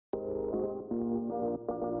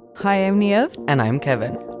Hi, I'm Niamh, And I'm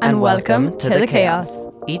Kevin. and welcome to the Chaos.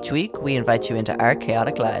 Each week, we invite you into our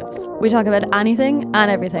chaotic lives. We talk about anything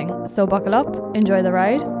and everything, so buckle up, enjoy the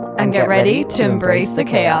ride, and get ready ready to embrace the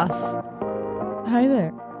chaos. Hi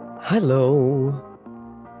there. Hello.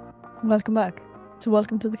 Welcome back to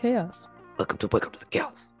Welcome to the Chaos. Welcome to the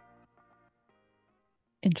chaos.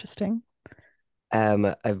 Interesting.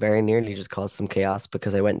 I very nearly just caused some chaos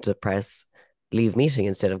because I went to press leave meeting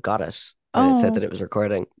instead of got it when it said Oh, that it was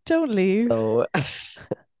recording. don't leave. So,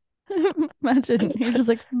 Imagine you're just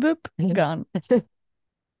like, boop, gone.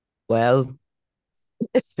 well,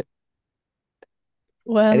 any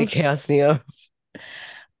Well, chaos, Neo?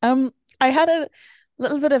 um, I had a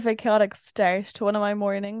little bit of a chaotic start to one of my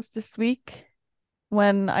mornings this week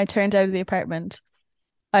when I turned out of the apartment.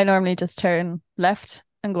 I normally just turn left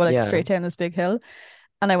and go like Yeah. straight down this big hill.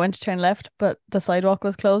 And I went to turn left, but the sidewalk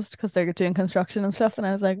was closed because they're doing construction and stuff. And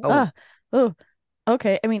I was like, Oh, oh,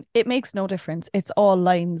 okay. I mean, it makes no difference. It's all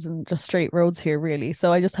lines and just straight roads here, really.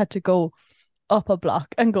 So I just had to go up a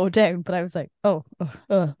block and go down. But I was like,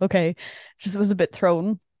 okay. Just was a bit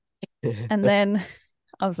thrown. And then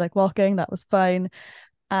I was like walking, that was fine.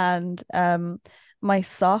 And my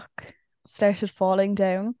sock started falling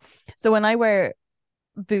down. So when I wear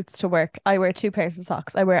boots to work, I wear two pairs of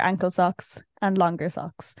socks. I wear ankle socks and longer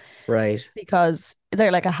socks right. because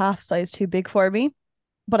they're like a half size too big for me.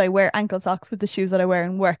 But I wear ankle socks with the shoes that I wear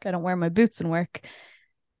in work. I don't wear my boots in work.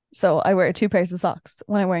 So I wear two pairs of socks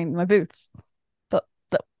when I'm wearing my boots. But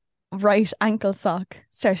the right ankle sock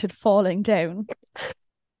started falling down,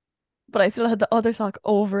 but I still had the other sock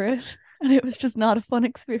over it. And it was just not a fun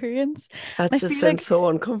experience. That And I just feel sounds like, so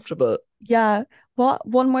uncomfortable. yeah, what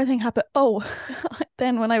one more thing happened. Oh,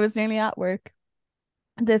 then when I was nearly at work,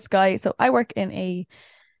 this guy, so I work in a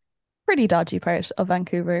pretty dodgy part of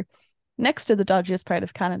Vancouver, next to the dodgiest part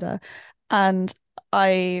of Canada. And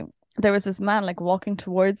I there was this man like walking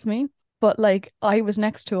towards me, but like I was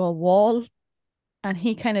next to a wall and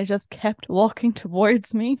he kind of just kept walking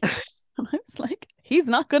towards me. And I was like, he's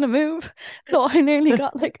not gonna move. So I nearly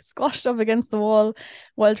got like squashed up against the wall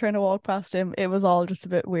while trying to walk past him. It was all just a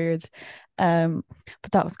bit weird.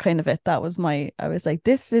 But that was kind of it. That was I was like,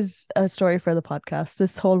 this is a story for the podcast.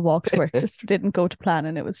 This whole walk to work just didn't go to plan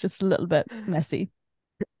and it was just a little bit messy.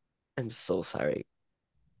 I'm so sorry.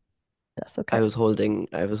 That's okay. I was holding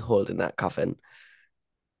that coffin.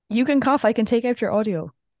 You can cough, I can take out your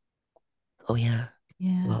audio. Oh yeah.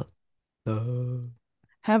 Yeah. Well, uh,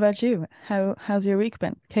 How about you? How's your week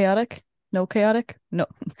been? Chaotic? No chaotic? No,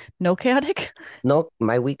 no chaotic? no,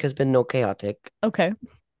 my week has been no chaotic. Okay.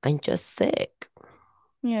 I'm just sick,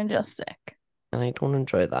 You're just sick. and I don't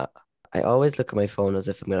enjoy that. I always look at my phone as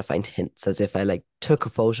if I'm gonna find hints, as if I like took a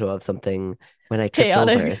photo of something when I tripped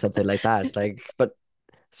over or Chaotic. something like that. Like, but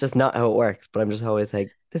it's just not how it works. But I'm just always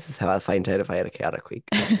like, this is how I'll find out if I had a chaotic week.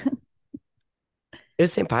 It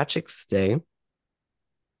was St. Patrick's Day.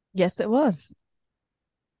 Yes, it was.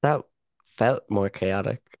 That felt more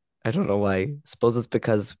chaotic. I don't know why. I suppose it's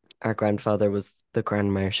because our grandfather was the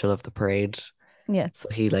Grand Marshal of the parade. So Yes.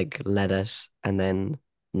 he like led it and then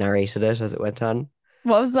narrated it as it went on.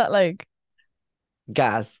 What was that like?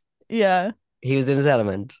 Gas. Yeah. He was in his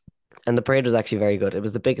element. And the parade was actually very good. It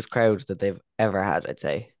was the biggest crowd that they've ever had, I'd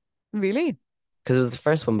say. Really? Because it was the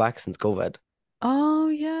first one back since COVID. Oh,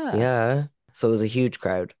 yeah. Yeah. So it was a huge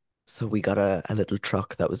crowd. So we got a little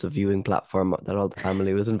truck that was a viewing platform that all the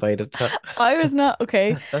family was invited to. I was not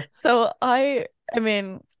okay. So I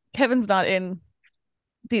mean, Kevin's not in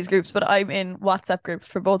these groups, but I'm in WhatsApp groups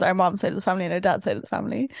for both our mom's side of the family and our dad's side of the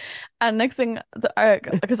family. And next thing,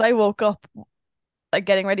 because I woke up like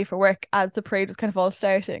getting ready for work as the parade was kind of all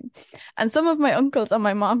starting. And some of my uncles on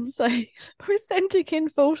my mom's side were sending in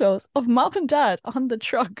photos of mom and dad on the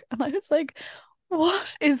truck. And I was like,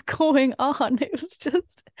 what is going on? It was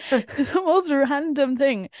just the most random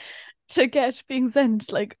thing to get being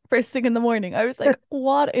sent like first thing in the morning. I was like,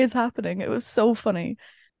 what is happening? It was so funny.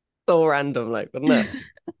 So random, like, wasn't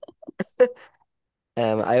it?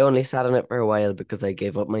 I only sat on it for a while because I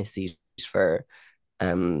gave up my seat for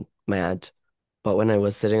my aunt. But when I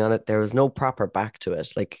was sitting on it, there was no proper back to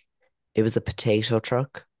it. Like it was a potato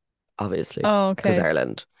truck, obviously, Oh, because okay.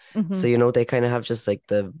 Ireland. Hmm. So they kind of have just like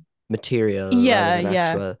the material rather Yeah, than yeah.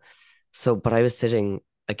 actual. So, but I was sitting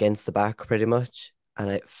against the back pretty much, and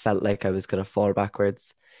I felt like I was gonna fall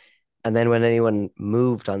backwards. And then when anyone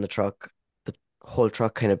moved on the truck, the whole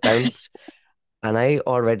truck kind of bounced, and I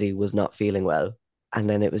already was not feeling well. And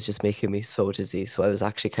then it was just making me so dizzy. So I was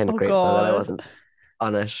actually kind of Oh grateful that I God. wasn't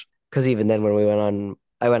on it. Because even then, when we went on,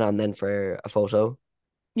 I went on then for a photo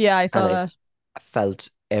Yeah, I and saw I felt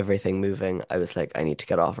everything moving. I was like, I need to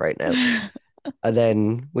get off right now. that. And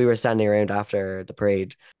then we were standing around after the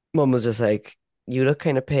parade. Mum was just like, "You look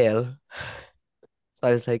kind of pale." So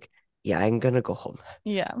I was like, "Yeah, I'm gonna go home."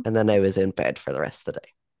 Yeah. And then I was in bed for the rest of the day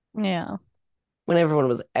Yeah. when everyone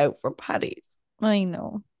was out for patties. I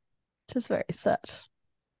know. Just very sad.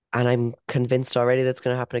 And I'm convinced already that's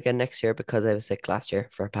going to happen again next year because I was sick last year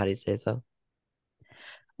for Paddy's Day as well.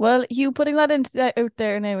 Well, you putting that into out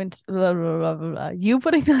there now into blah, blah, blah, blah, blah. You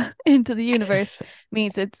putting that into the universe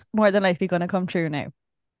means it's more than likely going to come true now.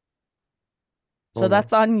 So Oh no.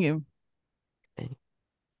 that's on you. Okay.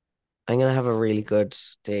 I'm going to have a really good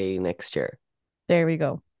day next year. There we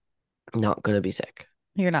go. I'm not going to be sick.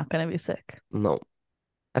 You're not going to be sick. No.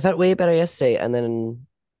 I felt way better yesterday and then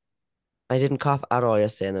I didn't cough at all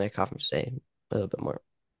yesterday and then I coughed today a little bit more.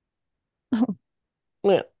 Oh,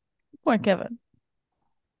 Yeah. poor Kevin.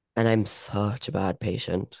 And I'm such a bad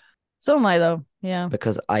patient So am I though. Yeah.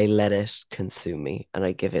 because I let it consume me and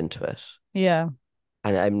I give into it. Yeah.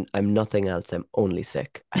 And I'm nothing else. I'm only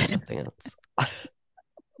sick. I'm nothing else.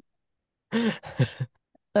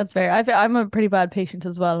 That's fair. I'm a pretty bad patient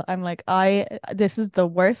as well. I'm like, this is the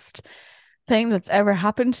worst thing that's ever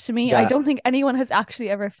happened to me. I Yeah. don't think anyone has actually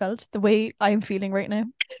ever felt the way I'm feeling right now.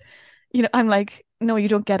 You know, I'm like, no, you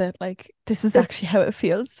don't get it. Like, this is actually how it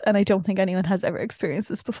feels. And I don't think anyone has ever experienced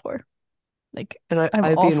this before. Like, And I'm I'd be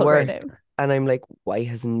in awful right work now. and I'm like, why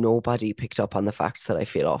has nobody picked up on the fact that I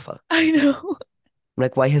feel awful? I know. I'm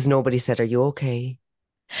like, why has nobody said, are you okay?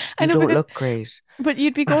 I You know don't because, look great. but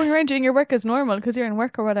you'd be going around doing your work as normal because you're in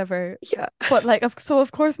work or whatever. Yeah. But like, so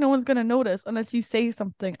of course no one's gonna notice unless you say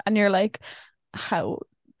something and you're like, how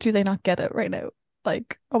do they not get it right now?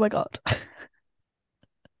 Like, oh my God.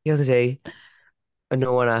 The other day,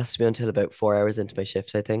 no one asked me until about 4 hours into my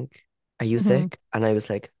shift, I think. Are you Mhm. sick? And I was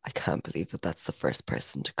like, I can't believe that that's the first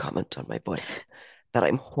person to comment on my voice, that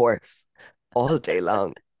I'm hoarse all day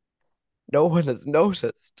long. No one has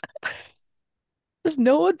noticed. Does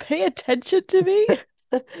no one pay attention to me?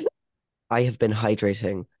 I have been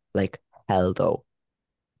hydrating like hell, though.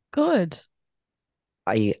 Good.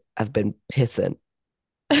 I have been pissing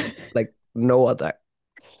like no other.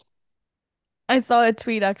 I saw a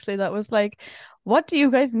tweet actually that was like, what do you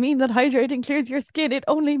guys mean that hydrating clears your skin? It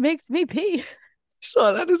only makes me pee.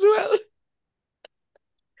 Saw that as well.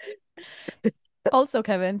 Also,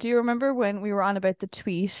 Kevin, do you remember when we were on about the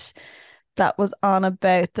tweet that was on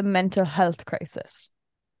about the mental health crisis?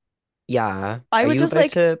 Yeah. I Are would you just about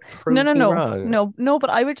like, to no, prove no, me no, wrong? no, no, but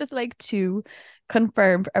I would just like to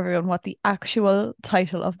confirm for everyone what the actual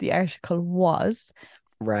title of the article was.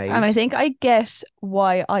 And Right. I think I get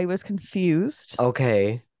why I was confused.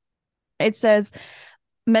 Okay. It says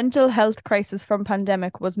mental health crisis from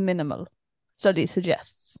pandemic was minimal, study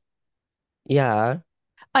suggests. Yeah.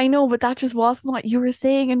 I know, but that just wasn't what you were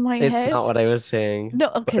saying in my It's head. not what I was saying, No,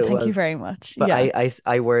 but okay, it thank you very was, much. but Yeah.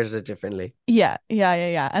 I worded it differently. Yeah.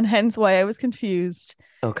 And hence why I was confused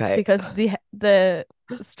Okay. because the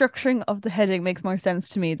structuring of the heading makes more sense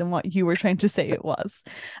to me than what you were trying to say it was.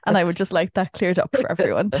 And I would just like that cleared up for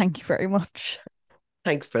everyone. Thank you very much.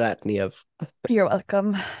 Thanks for that, Niev. You're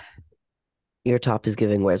welcome. Your top is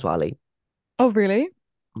giving Where's Wally? Oh, really?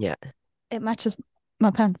 Yeah. It matches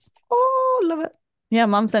my pants. Oh, love it. Yeah,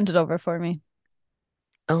 mom sent it over for me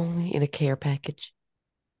Only in a care package.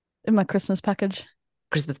 in my Christmas package.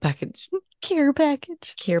 Christmas package. Care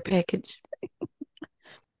package. Care package.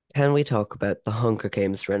 Can we talk about the Hunger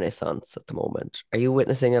Games renaissance at the moment? Are you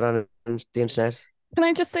witnessing it on the internet? Can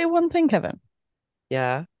I just say one thing, Kevin?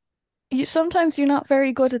 Yeah. Sometimes you're not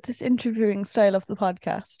very good at this interviewing style of the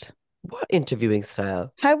podcast. What interviewing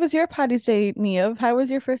style? How was your Paddy's Day, Neov? How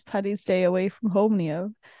was your first Paddy's Day away from home,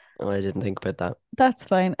 Neov? Oh, I didn't think about that. That's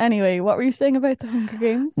fine. Anyway, what were you saying about the Hunger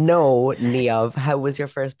Games? No, Niev, how was your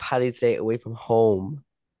first Paddy's Day away from home?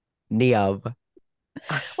 Niev.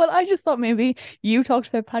 Well, I just thought maybe you talked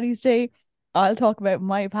about Paddy's Day. I'll talk about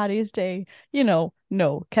my Paddy's Day.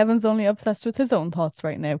 No, Kevin's only obsessed with his own thoughts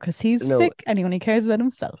right now because he's No, sick and he only cares about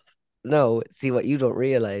himself. no. See, what you don't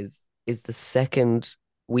realize is the second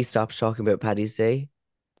we stopped talking about Paddy's Day,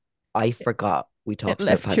 I forgot we It talked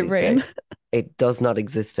about left your Paddy's Day. brain. It does not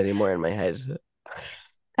exist anymore in my head.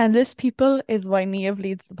 And this, people, is why Neov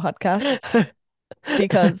leads the podcast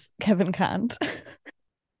because Kevin can't.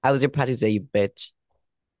 How was your Paddy's Day, you bitch?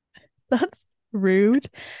 That's rude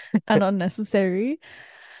and unnecessary.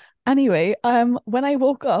 Anyway, when I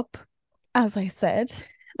woke up, as I said,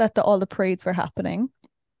 that all the parades were happening,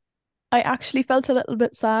 I actually felt a little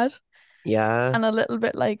bit sad Yeah, and a little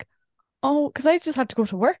bit like, oh, because I just had to go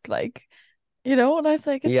to work, and I was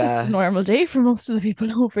like, it's just a yeah. normal day for most of the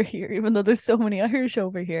people over here, even though there's so many Irish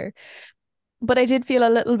over here. But I did feel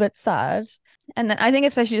a little bit sad And then I think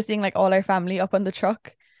especially just seeing like all our family up on the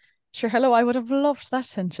truck. Sure, hello, I would have loved that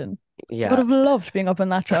attention. Would Yeah. have loved being up in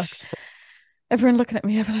that truck. Everyone looking at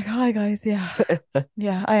me, I'd be like, hi guys, yeah.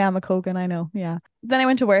 Yeah, I am a Kogan, I know. Yeah. Then I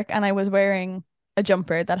went to work and I was wearing a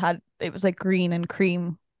jumper that had it was like green and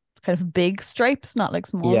cream, kind of big stripes, not like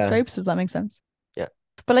small Yeah. stripes. Does that make sense? Yeah.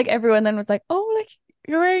 But like everyone then was like, oh, like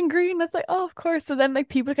you're wearing green. It's like, oh, of course. So then like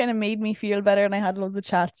people kind of made me feel better and I had loads of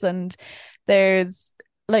chats and there's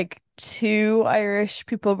like two Irish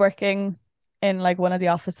people working in like one of the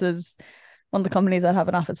offices, one of the companies that have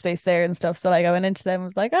an office space there and stuff. So like I went into them and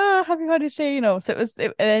was like, ah, happy Paddy's Day, you know. So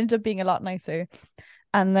it ended up being a lot nicer.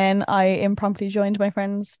 And then I impromptu joined my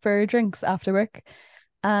friends for drinks after work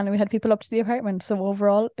and we had people up to the apartment. So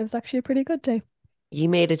overall it was actually a pretty good day. You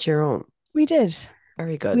made it your own. We did.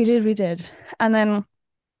 Very We good. did, we did. And then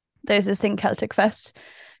there's this thing, Celtic Fest,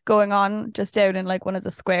 going on just down in like one of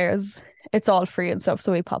the squares. It's all free and stuff.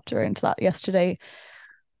 So we popped around to that yesterday,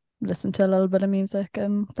 listened to a little bit of music,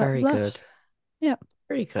 and that was Very that. good. Yeah.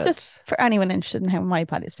 Very good. Just for anyone interested in how my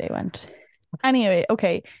Paddy's Day went. Anyway,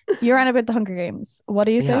 okay. You're on about the Hunger Games. What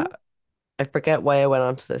are you Yeah. saying? I forget why I went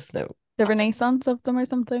on to this now. The renaissance of them or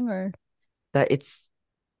something? Or That it's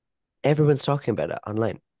everyone's talking about it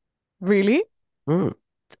online. really? Mm.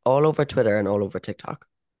 It's all over Twitter and all over TikTok.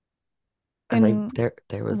 And I In there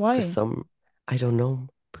was for why? some I don't know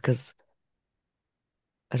because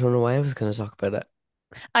I don't know why I was gonna talk about it.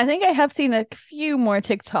 I think I have seen a few more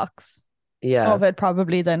TikToks Yeah, of it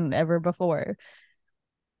probably than ever before.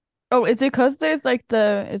 Oh, is it because there's like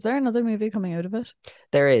is there another movie coming out of it?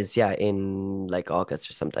 there is, yeah, in like August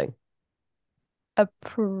or something. A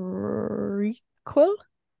prequel?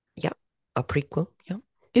 Yeah, a prequel. Yeah.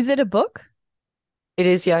 Is it a book? It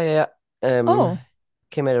is, yeah, yeah, yeah. Oh,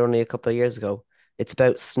 Came out only a couple of years ago. It's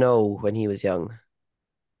about Snow when he was young.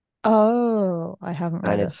 oh, I haven't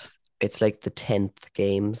read And it. it's like the 10th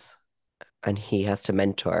games and he has to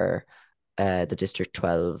mentor the District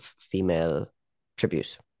 12 female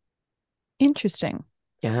tribute. Interesting.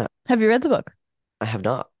 Yeah, Have you read the book? I have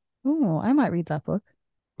not. Oh, I might read that book.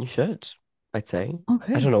 You should, I'd say. I don't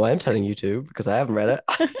Okay. know why I'm telling you to because I haven't read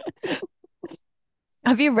it.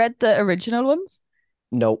 Have you read the original ones?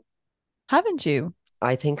 No, Haven't you?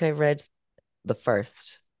 I think I read the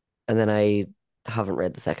first and then I haven't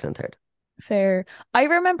read the second and third. Fair. I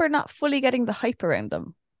remember not fully getting the hype around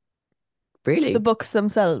them, the Really? books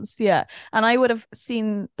themselves. Yeah. And I would have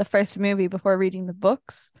seen the first movie before reading the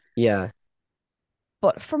books. Yeah.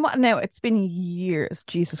 But from what now, it's been years,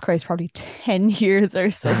 Jesus Christ, probably 10 years or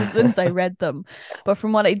so since I read them. But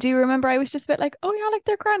from what I do remember, I was just a bit like, oh, yeah, like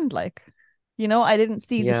they're grand. Like, I didn't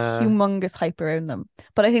see the Yeah. humongous hype around them.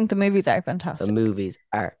 But I think the movies are The fantastic. movies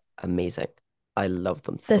are amazing. I love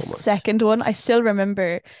them The so much. second one, I still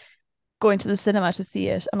remember going to the cinema to see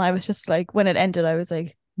it. And I was just like, when it ended, I was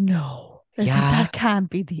like, no. I was like, Yeah. that can't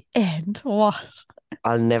be the end. What?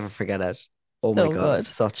 I'll never forget it. Oh my So God, it was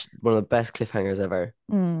good. such one of the best cliffhangers ever.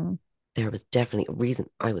 Mm. There was definitely a reason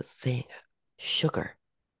I was saying it. Sugar.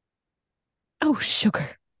 Oh, sugar.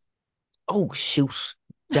 Oh shoot.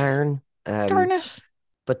 Darn. Darn it.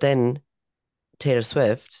 But then Taylor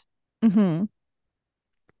Swift Mm-hmm.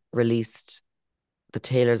 released the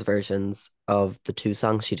Taylor's versions of the two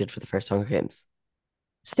songs she did for the first Hunger Games.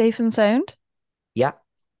 Safe and sound. Yeah.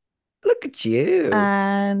 Look at you.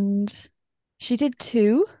 And she did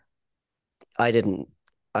two. I didn't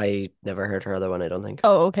I never heard her other one, I don't think.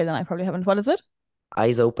 Oh, okay, then I probably haven't. What is it?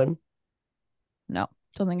 Eyes Open? No,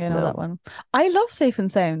 don't think I know that No. one. I love Safe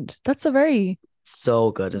and Sound. That's a very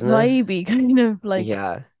So good, isn't it? vibey kind of like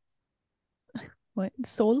Yeah. what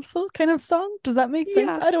soulful kind of song. Does that make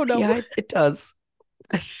sense? Yeah. I don't know. Yeah, it does.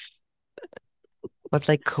 But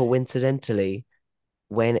like coincidentally,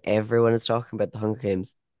 when everyone is talking about the Hunger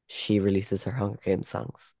Games, she releases her Hunger Games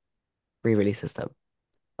songs, re-releases them.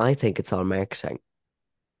 I think it's all marketing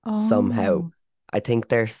somehow. Oh, I think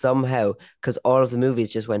they're somehow because all of the movies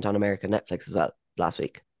just went on American Netflix as well last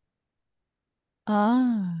week.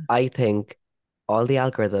 ah, I think all the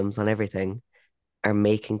algorithms on everything are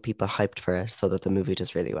making people hyped for it so that the movie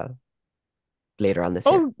does really well later on this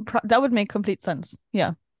year. that would make complete sense.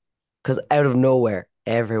 Yeah. Because out of nowhere,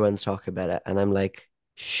 everyone's talking about it. And I'm like,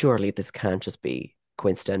 surely this can't just be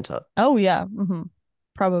coincidental. Oh, yeah.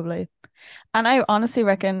 Probably. And I honestly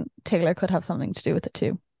reckon Taylor could have something to do with it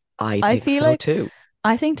too. I I think feel so like too.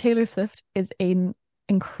 I think Taylor Swift is an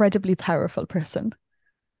incredibly powerful person.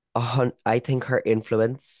 I think her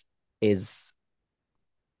influence is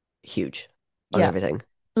huge on Yeah. everything.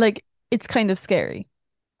 Like it's kind of scary,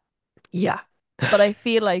 Yeah. but I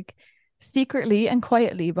feel like secretly and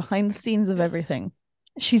quietly behind the scenes of everything,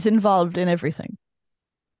 she's involved in everything.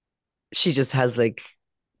 She just has like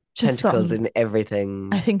Just tentacles something. in I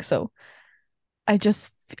everything. think so. I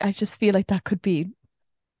just feel like that could be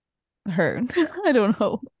her. I don't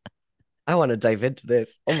know. I want to dive into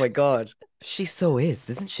this. Oh my God. She so is,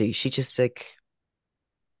 isn't she? She just like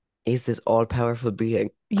is this all-powerful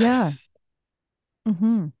being. Yeah.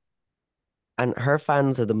 Mm-hmm. And her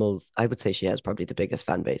fans are the most, I would say she has probably the biggest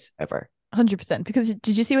fan base ever. 100%. Because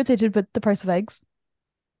did you see what they did with the price of eggs?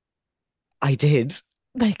 I did.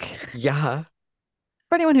 Like, Yeah.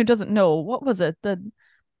 for anyone who doesn't know, what was it?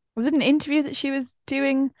 Was it an interview that she was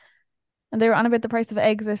doing and they were on about the price of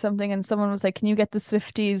eggs or something and someone was like, "Can you get the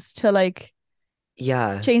Swifties to like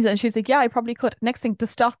Yeah. change it?" And she's like, "Yeah, I probably could." Next thing, the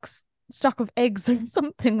stock of eggs or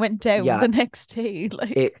something went down Yeah. the next day.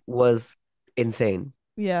 Like, It was insane.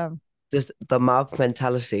 yeah. Just the mob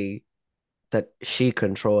mentality that she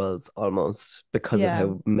controls almost because of Yeah.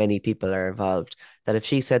 how many people are involved. That if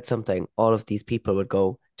she said something, all of these people would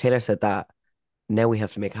go, Taylor said that. Now we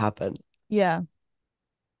have to make it happen. Yeah.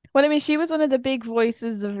 Well, I mean, she was one of the big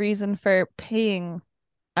voices of reason for paying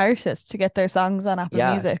artists to get their songs on Apple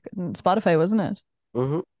Yeah. Music and Spotify, wasn't it?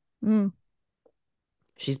 Hmm. Mm.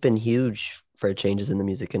 She's been huge for changes in the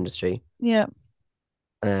music industry. Yeah.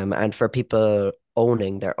 And for people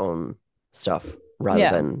owning their own stuff rather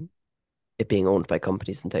Yeah. than it being owned by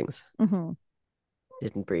companies and things. Hmm.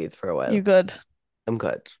 Didn't breathe for a You while. good? I'm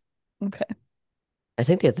good. Okay. I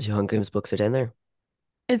think the other two Hunger Games books are down there.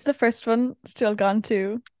 Is the first one still gone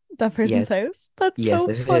to that person's Yes. house? That's Yes, so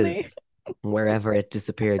it funny. is. Wherever it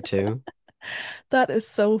disappeared to. That is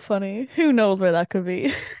so funny. Who knows where that could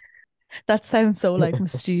be? That sounds so like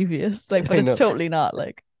mischievous, like, but I it's know. totally not.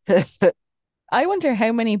 Like, I wonder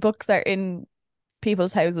how many books are in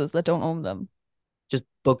people's houses that don't own them. Just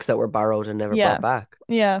books that were borrowed and never Yeah. brought back.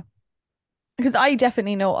 Yeah. Because I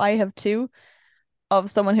definitely know I have two of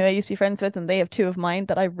someone who I used to be friends with, and they have two of mine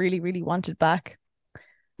that I really, really wanted back.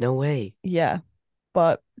 No way. Yeah,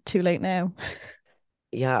 but too late now.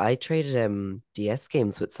 Yeah, I traded DS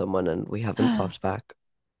games with someone and we haven't swapped back.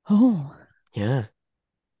 Oh, Yeah.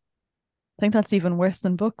 I think that's even worse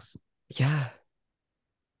than books. Yeah.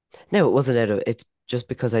 No, it wasn't out of it's just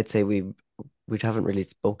because I'd say we haven't really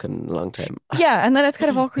spoken in a long time. Yeah, and then it's kind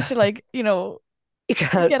of awkward to like, You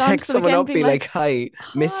can't get onto text them someone again, up, being be like, like, "Hi,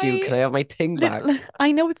 miss you. Can "Hi." I have my thing back?"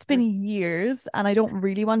 I know it's been years, and I don't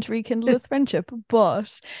really want to rekindle this friendship,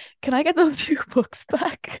 but can I get those two books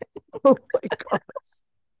back? Oh my God.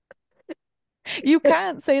 You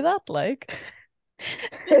can't say that, like.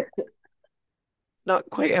 Not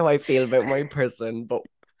quite how I feel about my person, but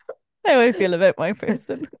How I feel about my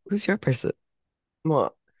person. who's your person?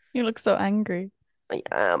 What? You look so angry. I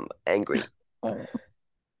am angry. Oh.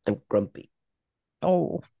 I'm grumpy.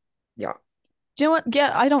 Oh. Yeah. Do you know what?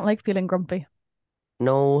 Yeah, I don't like feeling grumpy.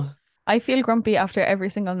 No. I feel grumpy after every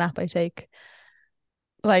single nap I take.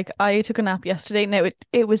 Like I took a nap yesterday. Now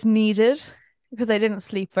it was needed because I didn't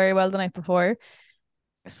sleep very well the night before.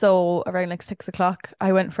 So around like 6 o'clock,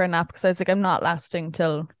 I went for a nap because I was like, I'm not lasting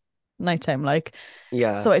till nighttime. Like, so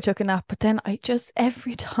Yeah. I took a nap, but then I just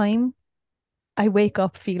every time I wake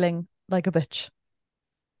up feeling like a bitch.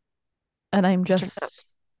 And I'm After just,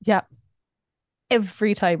 naps. yeah,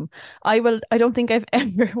 every time. I don't think I've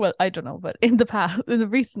ever, well, I don't know, but in the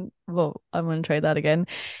recent, well, I'm going to try that again.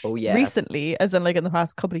 Oh yeah. Recently, as in like in the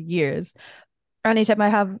past couple of years, anytime I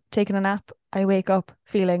have taken a nap, I wake up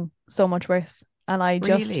feeling so much worse. And I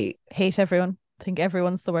just Really? hate everyone. Think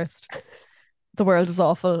everyone's the worst. The world is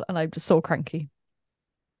awful. And I'm just so cranky.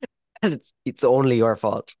 And it's only your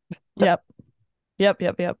fault, Yep. Yep.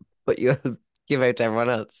 Yep. Yep. but you'll give out to everyone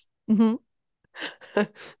else. Hmm.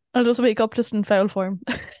 I'll just wake up just in foul form.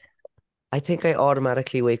 I think I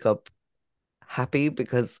automatically wake up happy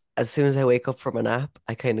because as soon as I wake up from a nap,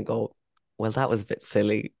 I kind of go, well, that was a bit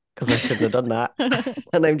silly because I shouldn't have done that.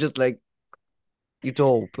 And I'm just like, you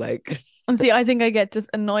dope. Like, And see, I think I get just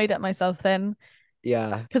annoyed at myself then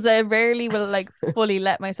yeah. because I rarely will like fully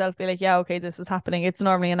let myself be like, yeah, okay, this is happening. It's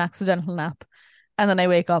normally an accidental nap. And then I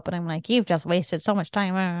wake up and I'm like, you've just wasted so much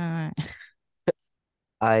time.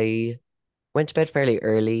 I went to bed fairly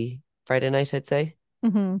early Friday night, I'd say.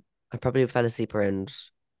 Hmm. I probably fell asleep around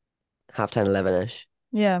half 10, 11-ish.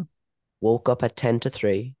 Yeah. Woke up at 10 to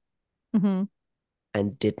 3 Hmm.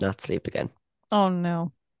 and did not sleep again. Oh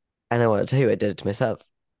no. And I want to tell you, I did it to myself.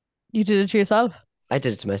 You did it to yourself. I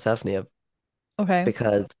did it to myself, Nia, Okay.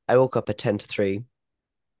 because I woke up at 10 to 3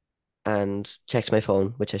 and checked my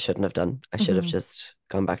phone, which I shouldn't have done. I should have Hmm. just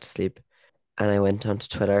gone back to sleep. And I went onto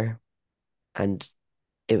Twitter and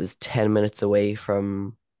it was 10 minutes away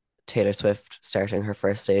from Taylor Swift starting her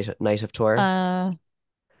first night of tour. Uh,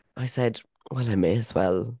 I said, well, I may as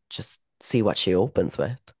well just see what she opens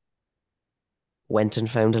with. went and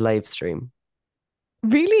found a live stream.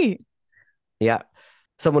 Really? Yeah.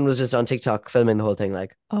 Someone was just on TikTok filming the whole thing,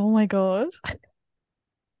 like, Oh my God.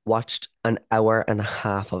 watched an hour and a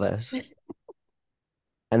half of it.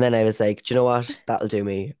 And then I was like, do you know what? That'll do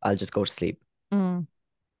me. I'll just go to sleep. Mm,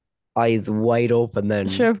 Eyes wide open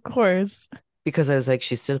sure, then of course. because I was like,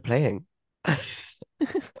 she's still playing.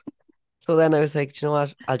 So then I was like, do you know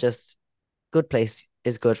what? I'll just, Good Place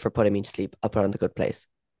is good for putting me to sleep. I'll put on The Good Place.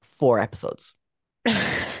 4 episodes.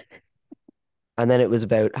 And then it was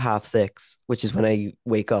about 6:30, which is when I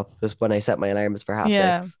wake up, was when I set my alarms for half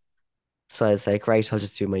Yeah, six. So I was like, right, I'll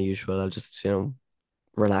just do my usual. I'll just,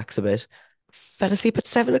 relax a bit. Fell asleep at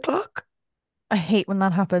 7 o'clock I hate when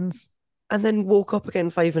that happens. and then woke up again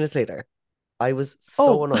 5 minutes later. I was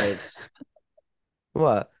so Oh, annoyed.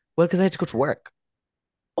 What? Well, because I had to go to work.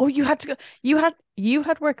 oh, you had to go. You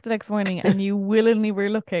had work the next morning, and you willingly were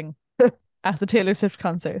looking at the Taylor Swift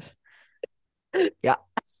concert. Yeah,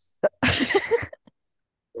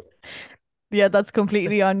 Yeah, that's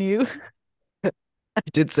completely on you. I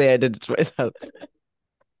did say I did it to myself.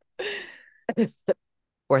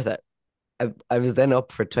 Worth it. I was then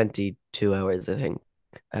up for 22 hours, I think,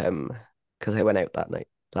 because I went out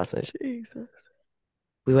last night. Jesus.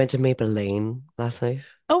 We went to Maple Lane last night.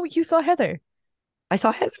 Oh, you saw Heather. I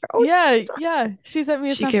saw Heather. Oh, yeah, Yeah, I saw yeah. She sent me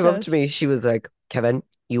a She came up to Snapchat. me. She was like, Kevin,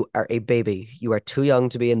 you are a baby. You are too young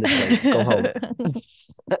to be in this place. Go home.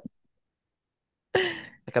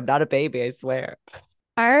 Like, I'm not a baby, I swear.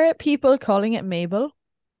 Are people calling it Mabel?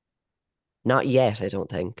 Not yet, I don't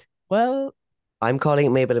think. Well, I'm calling it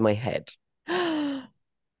Mabel in my head. oh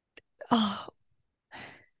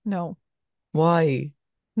no, Why?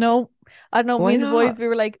 no. I don't know. Me Why and the boys, not? we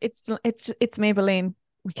were like, it's Maybelline.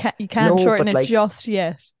 You can't No, shorten but it like, just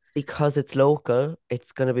yet. because it's local,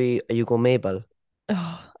 it's gonna be you go Mabel.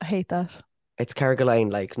 Oh, I hate that. It's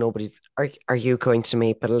Carrigaline, like nobody's are you going to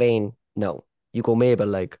Maple Lane? No. You go Mabel,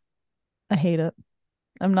 like I hate it.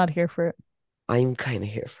 I'm not here for it. I'm kind of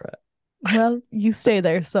here for it. Well, you stay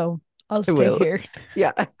there, so I'll I stay will. here.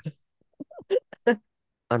 Yeah.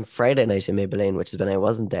 On Friday night in Maple Lane, which is when I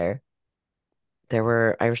wasn't there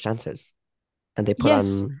were Irish dancers and they put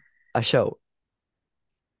Yes, on a show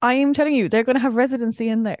I am telling you, they're going to have residency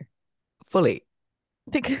in there. fully.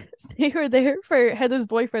 Because they were there for Heather's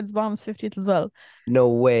boyfriend's mom's 50th as well. No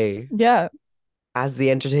way. Yeah. As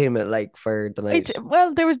the entertainment, like for the night.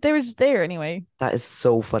 Well, they were just there anyway. That is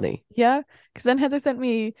so funny. Yeah. Because then Heather sent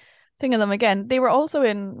me thing of them again. They were also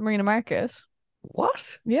in Marina Market.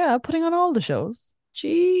 What? Yeah, putting on all the shows.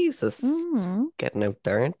 Jesus. Mm. Getting out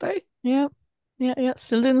there, aren't they? Yeah. Yeah, yeah.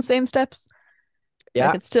 Still doing the same steps. I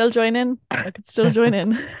Yeah. could still join in. I could still join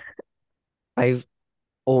in. I've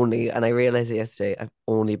and I realized it yesterday, I've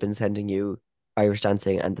only been sending you Irish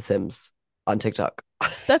dancing and The Sims on TikTok.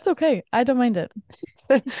 That's okay. I don't mind it.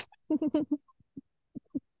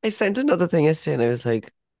 I sent another thing yesterday and I was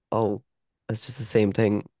like, oh, it's just the same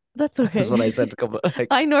thing That's as what I okay. sent a couple like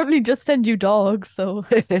I normally just send you dogs, so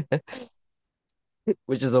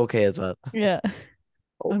which is okay as well. yeah.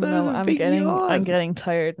 Oh, Oh that is no, a I'm big getting yawn.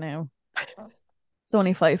 tired now. It's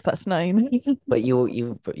only 5 past 9. But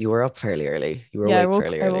you were up fairly early. You were Yeah, awake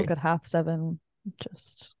fairly I woke early. at 7:30.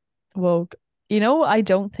 Just woke. I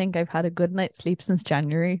don't think I've had a good night's sleep since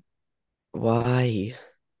January. Why?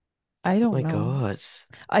 I Oh don't my know. God.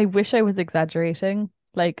 I wish I was exaggerating.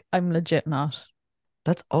 Like, I'm legit not.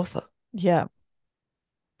 That's awful. Yeah.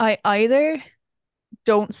 I either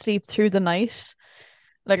don't sleep through the night,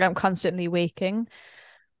 like I'm constantly waking.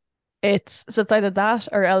 It's either that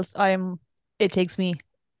or else it takes me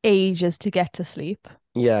ages to get to sleep.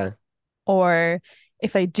 Yeah. Or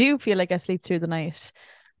if I do feel like I sleep through the night,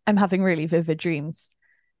 I'm having really vivid dreams.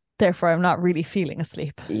 Therefore, I'm not really feeling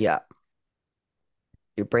asleep. Yeah.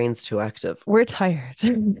 Your brain's too active. We're tired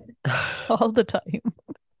all the time.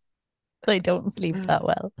 I don't sleep that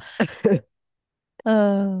well.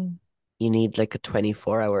 Uh, You need like a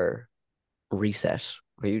 24-hour reset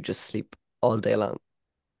where you just sleep all day long.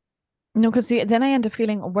 no, because then I end up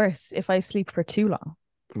feeling worse if I sleep for too long.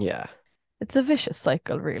 Yeah. It's a vicious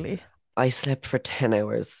cycle, really. I slept for 10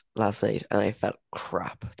 hours last night and I felt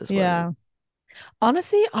crap this morning. Yeah.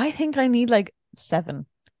 Honestly, I think I need like 7.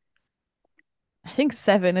 I think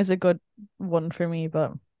 7 is a good one for me,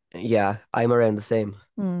 but Yeah, I'm around the same.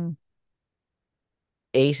 hmm.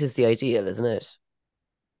 8 is the ideal, isn't it?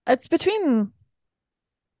 It's between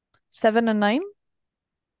 7 and 9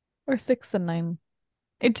 or 6 and 9.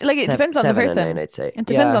 It depends on the 7 and 9, person. I'd say. It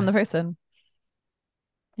depends on Yeah. the person.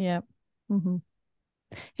 Yeah. hmm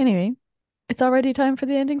Anyway, it's already time for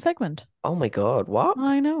the ending segment. Oh my God, what?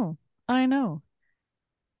 I know. I know.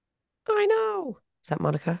 I know. Is that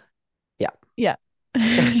Monica? Yeah. Yeah.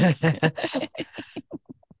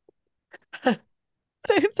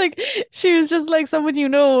 So it's like she was just like someone you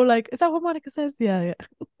know, like, is that what Monica says? Yeah,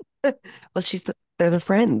 yeah. Well, they're the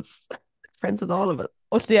friends. Friends with all of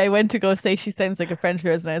Well, see, I went to go say she sounds like a French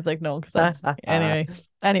person. I was like, no, because that's it. anyway.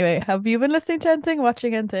 Anyway, have you been listening to anything,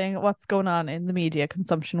 watching anything? What's going on in the media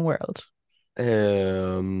consumption world?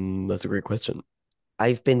 That's a great question.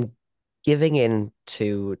 I've been giving in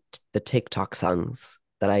to the TikTok songs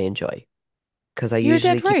that I enjoy because I You're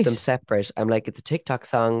usually dead keep them right. separate. I'm like, it's a TikTok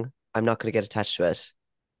song. I'm not going to get attached to it.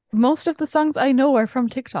 Most of the songs I know are from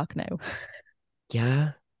TikTok now.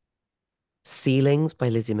 Yeah. Ceilings by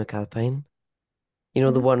Lizzie McAlpine. You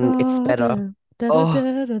know the We're one, it's sped up. falling. Da, da, Oh,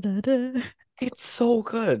 da, da, da, da. it's so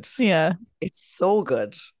good. Yeah. It's so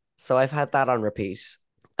good. So I've had that on repeat.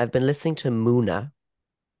 I've been listening to Muna.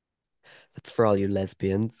 That's for all you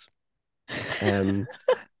lesbians. Um,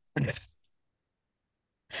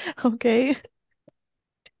 Okay.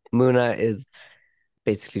 Muna is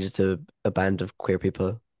basically just a band of queer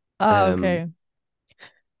people. Ah, Um, okay.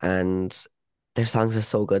 and their songs are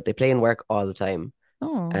so good. They play in work all the time.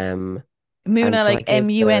 Oh. Um, and Muna so I like give their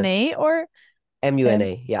MUNA or M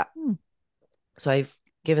MUNA, yeah. hmm. So I've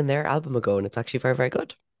given their album a go, and it's actually very, very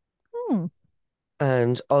good. Hmm.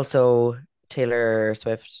 And also Taylor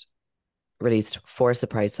Swift released four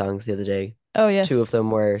surprise songs the other day. Oh Two of yes.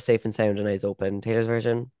 them were Safe and Sound and Eyes Open, Taylor's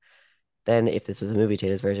version. Then If This Was a Movie,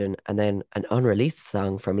 Taylor's version, and then an unreleased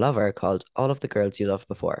song from Lover called All of the Girls You Loved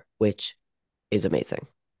Before, which is amazing.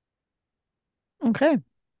 Okay.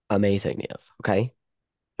 Amazing, Nev. Okay.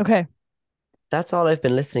 Okay. That's all I've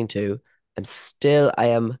been listening to.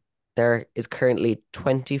 There is currently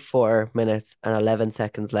 24 minutes and 11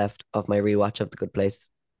 seconds left of my rewatch of The Good Place.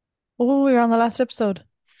 Oh, we were on the last episode.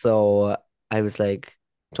 So I was like,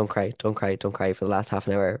 don't cry, don't cry, don't cry for the last half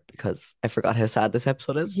an hour because I forgot how sad this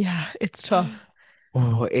episode is. Yeah, it's tough.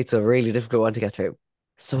 Oh, it's a really difficult one to get through.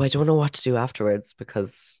 So I don't know what to do afterwards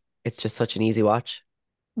because it's just such an easy watch.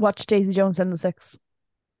 Watch Daisy Jones and the Six.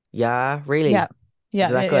 Yeah, Yeah. really? Is it Yeah,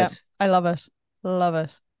 yeah, that yeah. good? I love it. Love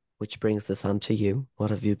it. Which brings this on to you.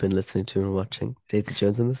 What have you been listening to and watching? Daisy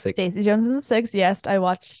Jones and the Six. Daisy Jones and the Six. Yes, I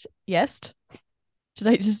watched. Yes. Did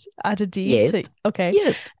I just add a D Yes. to? Okay.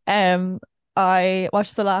 Yes. Um, I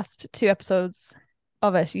watched the last two episodes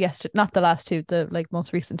of it yesterday. Not the last two, the like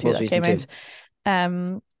most recent two Most that came recent out.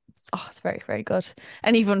 too. It's very, very good.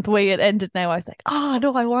 And even the way it ended now, I was like, oh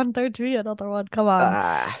no, I want there to be another one. Come on.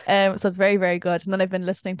 Ah, So it's very, very good. And then I've been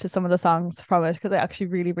listening to some of the songs from it because I actually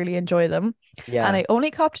really, really enjoy them. And yeah. I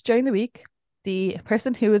only copped during the week the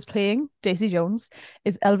person who is playing Daisy Jones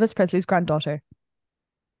is Elvis Presley's granddaughter.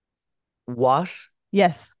 What?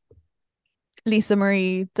 Yes, Lisa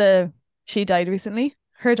Marie, the she died recently.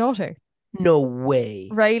 Her daughter, No way.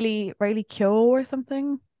 Riley Keough or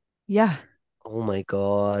something. Yeah, Oh my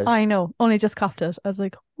God. I know. Only just copped it. I was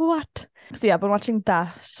like, what? So yeah, I've been watching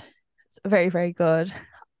that. It's very, very good.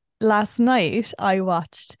 Last night I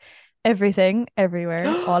watched Everything Everywhere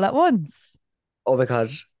All at Once. Oh my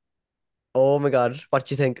God. Oh my God. What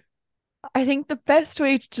do you think? I think the best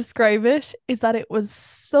way to describe it is that it was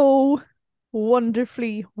so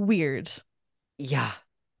wonderfully weird. Yeah,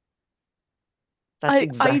 that's I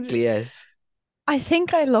exactly it. I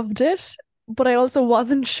think I loved it, but I also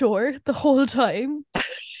wasn't sure the whole time.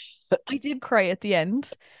 I did cry at the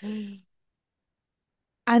end,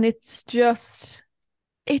 and it's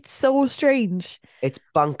so strange, It's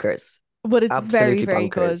bonkers. but it's very, Absolutely very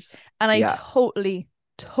good. bonkers. And I Yeah. totally,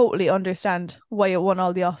 totally understand why it won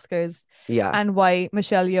all the Oscars Yeah. and why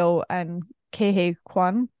Michelle Yeoh and Kei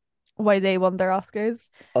Kwan, why they won their Oscars.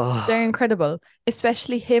 They're Oh, incredible,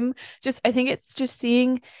 especially him. I think it's just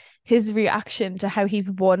seeing his reaction to how he's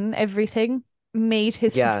won everything made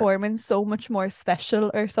his yeah. performance so much more special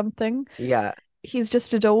or something. Yeah. He's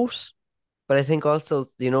just a dote. But I think also,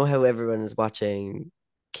 you know how everyone is watching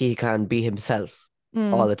Ki Khan be himself all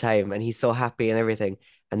Mm. the time and he's so happy and everything.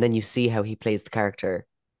 And then you see how he plays the character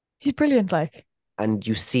He's brilliant, like. and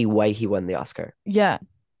you see why he won the Oscar Yeah,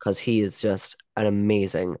 because he is just an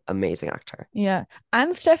amazing, amazing actor. yeah.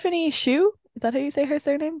 And Stephanie Shu, is that how you say her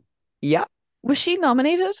surname? Yeah. Was she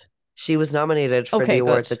nominated? She was nominated for the Okay,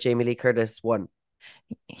 award good. that Jamie Lee Curtis won.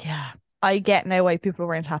 Yeah. I get now why people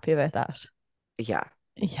weren't happy about that. Yeah.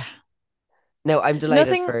 Yeah. No, I'm delighted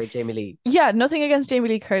Nothing, for Jamie Lee, yeah, nothing against Jamie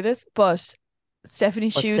Lee Curtis, but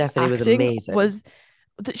Stephanie but Shu's Stephanie was acting amazing. was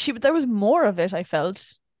there was more of it, I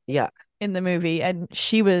felt, Yeah, in the movie, and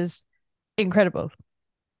she was incredible.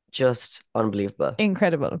 just unbelievable.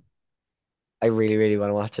 Incredible. I really, really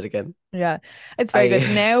want to watch it again. Yeah. It's very good.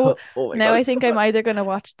 I, Now oh my now God, I it's so think I'm good. either gonna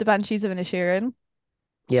watch The Banshees of Inisherin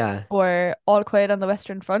Yeah. or All Quiet on the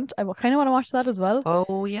Western Front. I kind of want to watch that as well.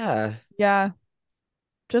 Oh yeah. Yeah,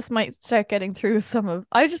 just might start getting through some of.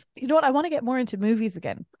 I just, you know what? I want to get more into movies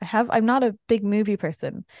again. I'm not a big movie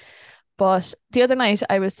person, but the other night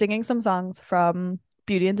I was singing some songs from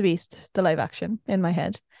Beauty and the Beast, the live action, in my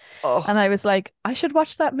head, and Oh I was like, I should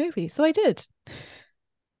watch that movie. So I did,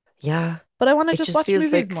 yeah. but I want to It just just watch feels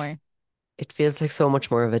movies like more. so much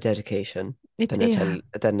more of a dedication Yeah, than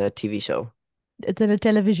a TV show. it's in a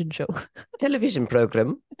television show. Television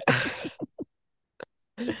program.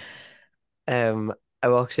 Um, I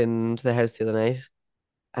walked into the house the other night,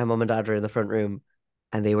 and mum and dad were in the front room,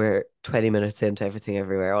 and they were 20 minutes into Everything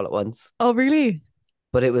Everywhere all at once. Oh, really?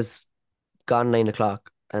 But it was gone 9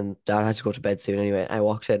 o'clock, and dad had to go to bed soon anyway. I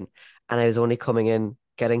walked in, and I was only coming in,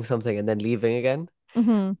 getting something, and then leaving again.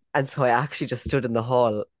 Mm-hmm. And so I actually just stood in the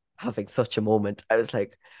hall having such a moment. I was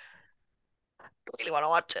like, I really want to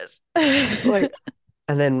watch it. So I,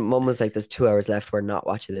 and then mum was like, there's 2 hours left. We're not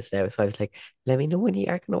watching this now. So I was like, let me know when you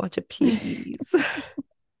are going to watch it, please.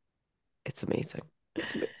 It's amazing.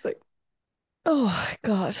 It's amazing. Oh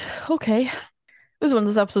God. Okay. It was one of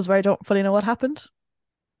those episodes where I don't fully know what happened,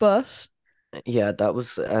 but Yeah, that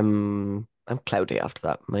was I'm cloudy after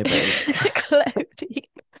that, my brain. cloudy.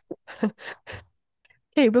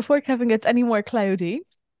 Okay, before Kevin gets any more cloudy,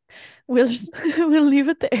 we'll leave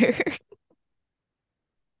it there.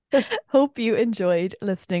 Hope you enjoyed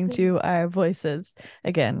listening to our voices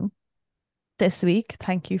again this week.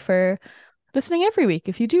 Thank you for listening every week.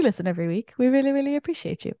 If you do listen every week, we really, really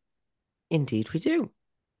appreciate you. Indeed we do.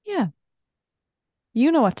 Yeah,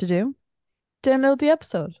 you know what to do. Download the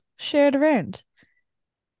episode, share it around,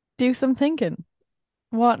 do some thinking,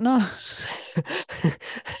 whatnot.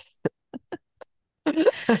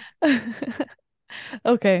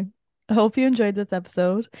 Okay, I hope you enjoyed this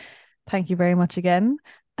episode. Thank you very much again,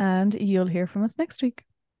 and you'll hear from us next week.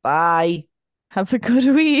 Bye. Have a good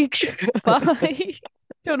week. Bye.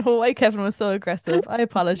 Don't know why Kevin was so aggressive. I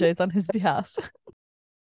apologize on his behalf.